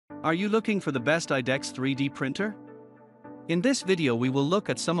Are you looking for the best IDEX 3D printer? In this video we will look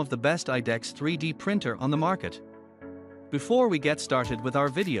at some of the best IDEX 3D printer on the market. Before we get started with our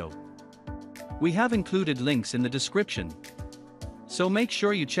video, we have included links in the description, so make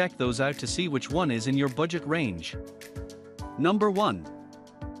sure you check those out to see which one is in your budget range. Number 1.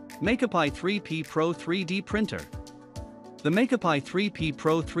 MakerPi P3 Pro 3D Printer. The MakerPi P3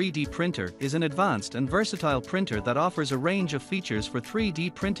 Pro 3D printer is an advanced and versatile printer that offers a range of features for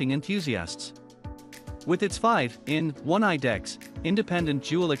 3D printing enthusiasts. With its 5-in-1 IDEX, independent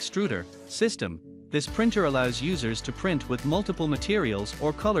dual extruder, system, this printer allows users to print with multiple materials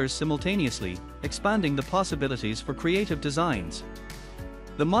or colors simultaneously, expanding the possibilities for creative designs.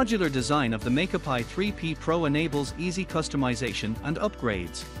 The modular design of the MakerPi P3 Pro enables easy customization and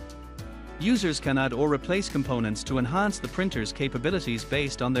upgrades. Users can add or replace components to enhance the printer's capabilities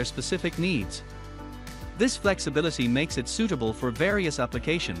based on their specific needs. This flexibility makes it suitable for various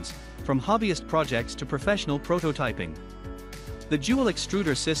applications, from hobbyist projects to professional prototyping. The dual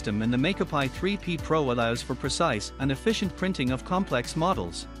extruder system in the MakerPi P3 Pro allows for precise and efficient printing of complex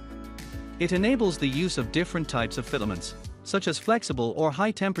models. It enables the use of different types of filaments, such as flexible or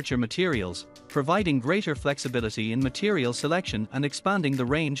high-temperature materials, providing greater flexibility in material selection and expanding the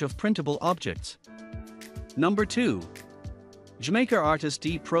range of printable objects. Number 2. Jamaica Artist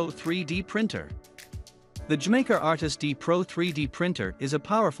D Pro 3D Printer. The Jamaica Artist D Pro 3D printer is a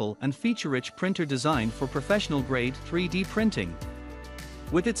powerful and feature-rich printer designed for professional-grade 3D printing.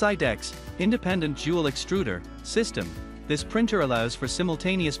 With its IDEX, independent dual extruder, system, this printer allows for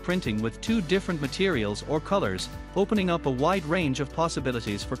simultaneous printing with 2 different materials or colors, opening up a wide range of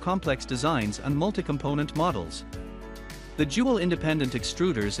possibilities for complex designs and multi-component models. The dual independent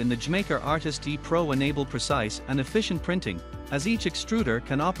extruders in the Jamaica Artist D Pro enable precise and efficient printing, as each extruder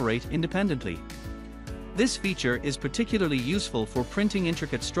can operate independently. This feature is particularly useful for printing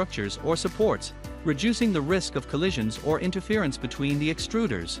intricate structures or supports, reducing the risk of collisions or interference between the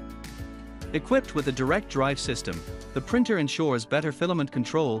extruders. Equipped with a direct drive system, the printer ensures better filament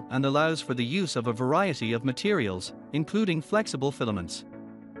control and allows for the use of a variety of materials, including flexible filaments.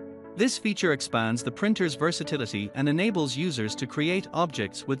 This feature expands the printer's versatility and enables users to create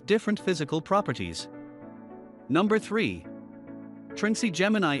objects with different physical properties. Number 3. Tronxy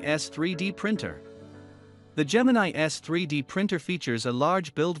Gemini S 3D Printer. The Gemini S 3D printer features a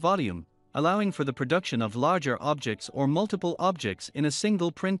large build volume, allowing for the production of larger objects or multiple objects in a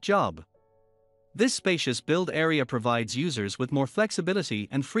single print job. This spacious build area provides users with more flexibility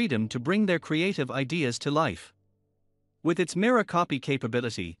and freedom to bring their creative ideas to life. With its mirror copy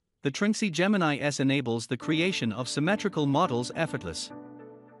capability, the Tronxy Gemini S enables the creation of symmetrical models effortless.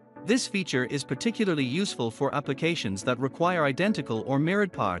 This feature is particularly useful for applications that require identical or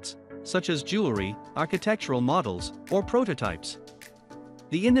mirrored parts, such as jewelry, architectural models, or prototypes.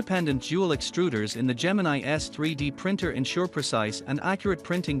 The independent dual extruders in the Gemini S 3D printer ensure precise and accurate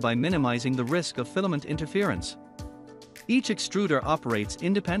printing by minimizing the risk of filament interference. Each extruder operates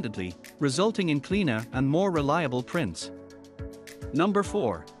independently, resulting in cleaner and more reliable prints. Number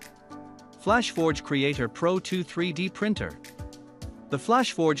 4. FlashForge Creator Pro 2 3D Printer. The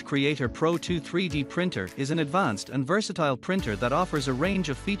FlashForge Creator Pro 2 3D printer is an advanced and versatile printer that offers a range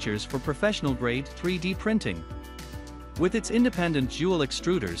of features for professional-grade 3D printing. With its independent dual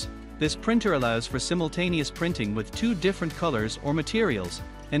extruders, this printer allows for simultaneous printing with 2 different colors or materials,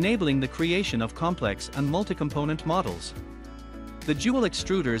 enabling the creation of complex and multi-component models. The dual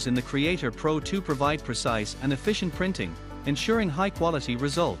extruders in the Creator Pro 2 provide precise and efficient printing, ensuring high-quality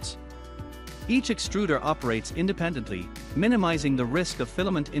results. Each extruder operates independently, minimizing the risk of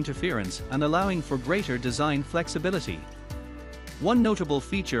filament interference and allowing for greater design flexibility. One notable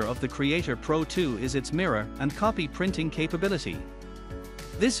feature of the Creator Pro 2 is its mirror and copy printing capability.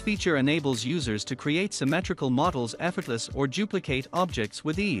 This feature enables users to create symmetrical models effortless or duplicate objects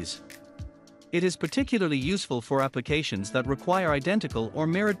with ease. It is particularly useful for applications that require identical or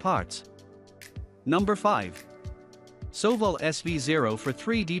mirrored parts. Number 5. Sovol SV0 for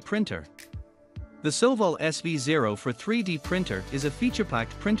 3D Printer. The Sovol SV0 for 3D printer is a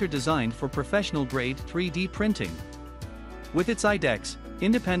feature-packed printer designed for professional-grade 3D printing. With its IDEX,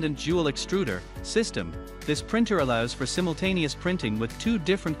 independent dual extruder, system, this printer allows for simultaneous printing with 2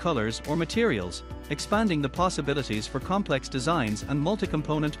 different colors or materials, expanding the possibilities for complex designs and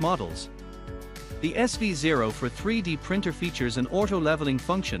multi-component models. The SV0 for 3D printer features an auto-leveling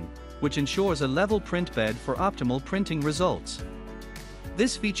function, which ensures a level print bed for optimal printing results.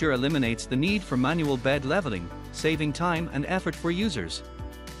 This feature eliminates the need for manual bed leveling, saving time and effort for users.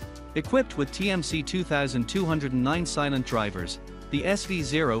 Equipped with TMC 2209 silent drivers, the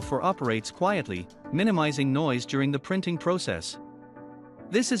SV0 operates quietly, minimizing noise during the printing process.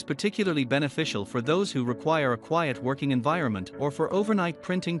 This is particularly beneficial for those who require a quiet working environment or for overnight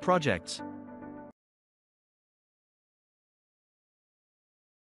printing projects.